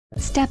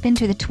Step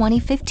into the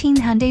 2015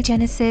 Hyundai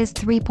Genesis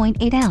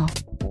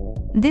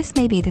 3.8L. This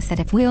may be the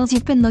set of wheels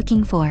you've been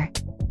looking for.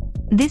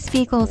 This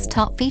vehicle's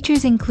top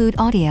features include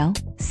audio,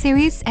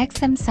 Sirius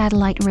XM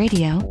satellite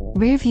radio,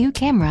 rear-view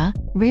camera,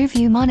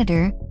 rear-view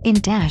monitor,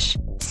 in-dash,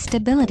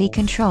 stability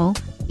control,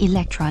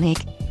 electronic,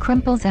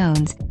 crumple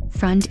zones,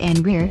 front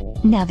and rear,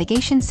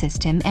 navigation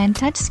system and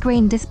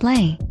touchscreen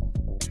display.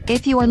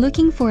 If you are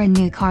looking for a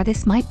new car,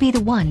 this might be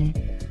the one.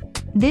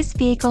 This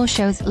vehicle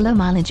shows low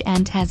mileage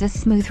and has a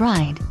smooth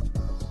ride.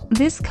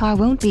 This car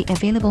won't be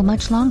available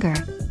much longer.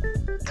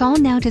 Call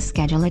now to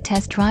schedule a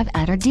test drive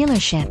at our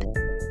dealership.